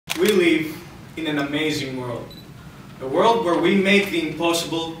We live in an amazing world. A world where we make the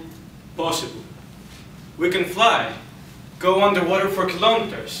impossible possible. We can fly, go underwater for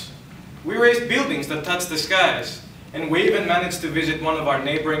kilometers. We raise buildings that touch the skies, and we even manage to visit one of our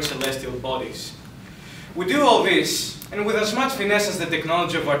neighboring celestial bodies. We do all this, and with as much finesse as the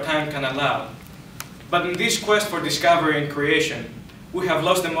technology of our time can allow. But in this quest for discovery and creation, we have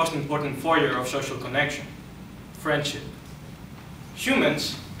lost the most important foyer of social connection: friendship.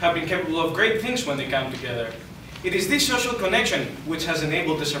 Humans have been capable of great things when they come together. It is this social connection which has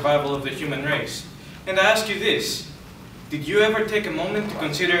enabled the survival of the human race. And I ask you this: did you ever take a moment to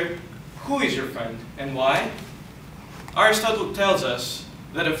consider who is your friend and why? Aristotle tells us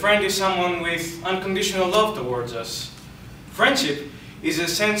that a friend is someone with unconditional love towards us. Friendship is a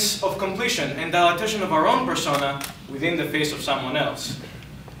sense of completion and dilatation of our own persona within the face of someone else.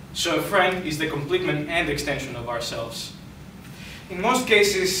 So a friend is the complement and extension of ourselves. In most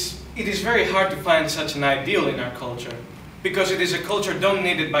cases, it is very hard to find such an ideal in our culture, because it is a culture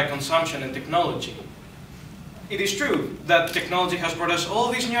dominated by consumption and technology. It is true that technology has brought us all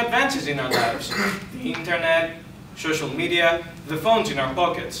these new advances in our lives: the internet, social media, the phones in our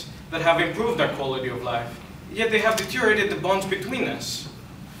pockets, that have improved our quality of life. Yet they have deteriorated the bonds between us.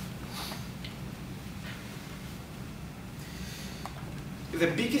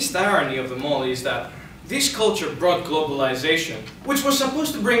 The biggest irony of them all is that this culture brought globalization, which was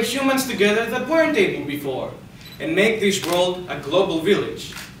supposed to bring humans together that weren't able before, and make this world a global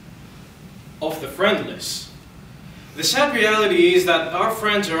village of the friendless. The sad reality is that our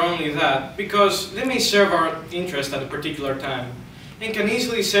friends are only that because they may serve our interest at a particular time, and can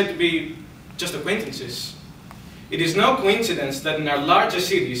easily be said to be just acquaintances. It is no coincidence that in our largest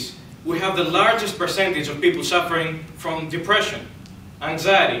cities, we have the largest percentage of people suffering from depression,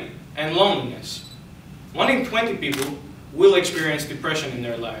 anxiety, and loneliness. 1 in 20 people will experience depression in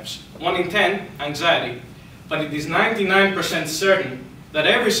their lives. 1 in 10, anxiety. But it is 99% certain that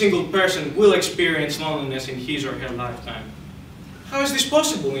every single person will experience loneliness in his or her lifetime. How is this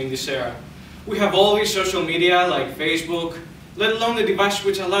possible in this era? We have all these social media like Facebook, let alone the device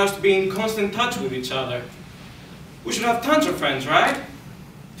which allows us to be in constant touch with each other. We should have tons of friends, right?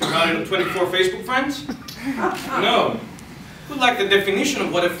 224 Facebook friends? No. We lack the definition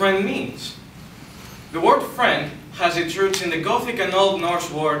of what a friend means. The word friend has its roots in the Gothic and Old Norse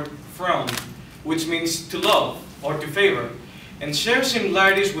word frond, which means to love or to favor, and shares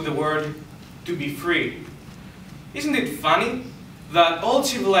similarities with the word to be free. Isn't it funny that old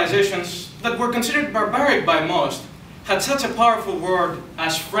civilizations that were considered barbaric by most had such a powerful word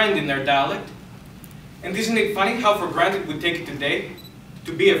as friend in their dialect? And isn't it funny how for granted we take it today?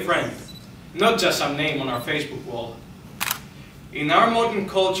 To be a friend, not just some name on our Facebook wall. In our modern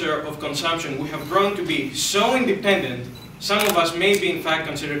culture of consumption, we have grown to be so independent, some of us may be in fact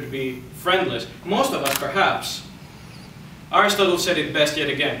considered to be friendless, most of us perhaps. Aristotle said it best yet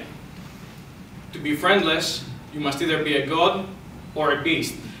again: to be friendless, you must either be a god or a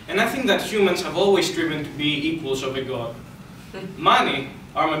beast. And I think that humans have always striven to be equals of a god. Money,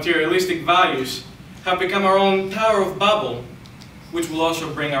 our materialistic values, have become our own Tower of Babel, which will also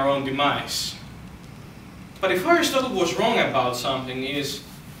bring our own demise. But if Aristotle was wrong about something, is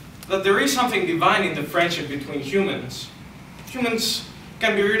that there is something divine in the friendship between humans. Humans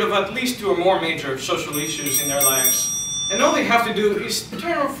can be rid of at least 2 or more major social issues in their lives. And all they have to do is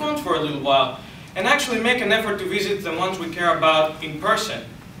turn our phones for a little while and actually make an effort to visit the ones we care about in person.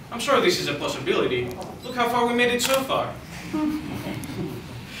 I'm sure this is a possibility. Look how far we made it so far.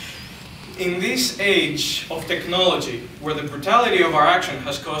 In this age of technology, where the brutality of our action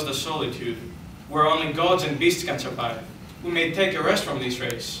has caused us solitude, where only gods and beasts can survive, we may take a rest from this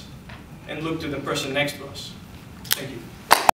race and look to the person next to us. Thank you.